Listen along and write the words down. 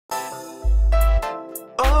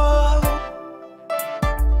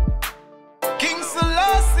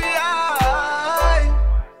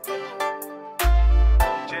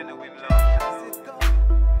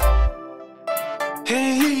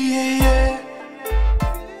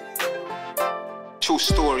True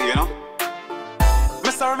story, you know.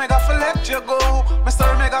 Me sorry me got to let you go. Me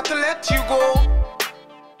sorry me got to let you go.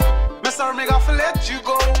 Me sorry me got to let you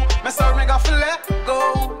go. Me sorry me got to let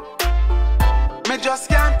go. Me just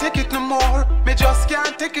can't take it no more. Me just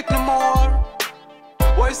can't take it no more.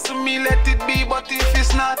 Voice to me, let it be, but if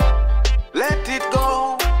it's not, let it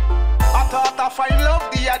go. I thought I find love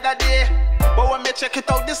the other day, but when me check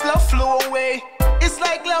it out, this love flow away. It's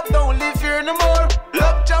like love don't live here no more.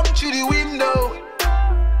 Love jump through the window.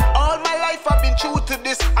 All my life I've been true to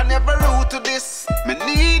this, I never rude to this. Me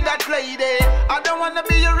need that lady. I don't wanna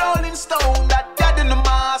be a rolling stone that dead in the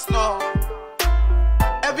mask, no.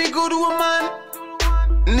 Every good woman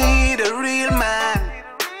need a real man,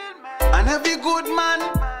 and every good man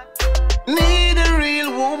need a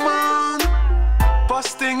real woman.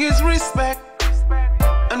 First thing is respect,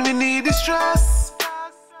 and we need is trust.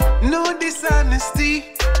 No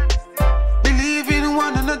dishonesty, believe in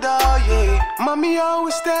one another, yeah. Mommy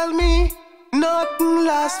always tell me, nothing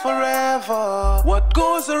lasts forever. What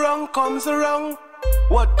goes around comes around.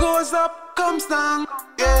 What goes up comes down,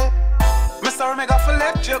 yeah. Me sorry me got to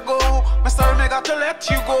let you go. Me sorry me got to let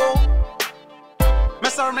you go. Me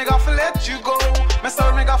sorry me got to let you go. Me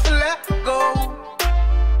sorry me got to let go.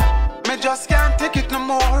 Me just can't take it no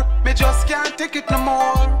more. Me just can't take it no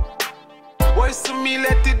more. Voice to me,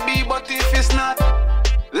 let it be, but if it's not,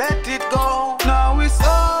 let it go. Now it's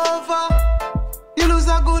over. You lose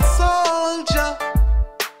a good soldier,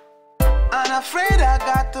 and afraid I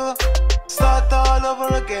got to start all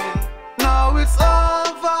over again. Now it's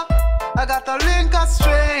over. I got to link a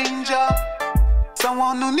stranger,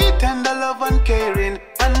 someone who need tender love and caring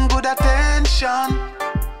and good attention.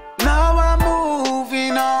 Now I'm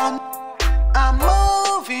moving on. I'm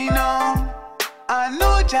moving on. I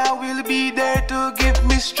know Jah will be there to give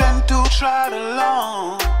me strength to trot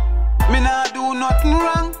along. Me not do nothing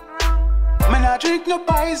wrong. Me not drink no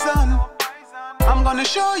poison. I'm gonna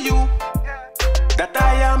show you that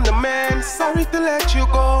I am the man. Sorry to let you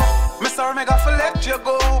go. Me sorry me got to let you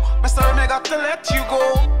go. Me sorry me got to let you go.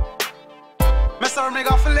 Me sorry me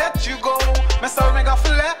got to let you go. Me sorry me got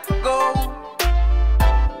to let go.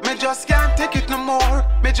 Me just can't take it no more.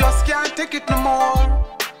 Me just can't take it no more.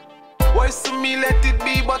 Voice to me, let it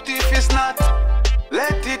be, but if it's not,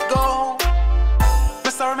 let it go. Me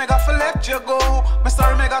sorry me got to let you go. Me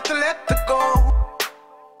sorry me got to let it go.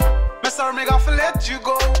 Me sorry me got to let you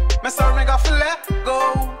go. Me sorry me got to let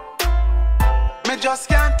go. Me just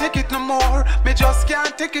can't take it no more. Me just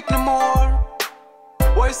can't take it no more.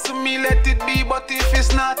 Voice to me, let it be, but if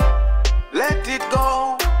it's not, let it go.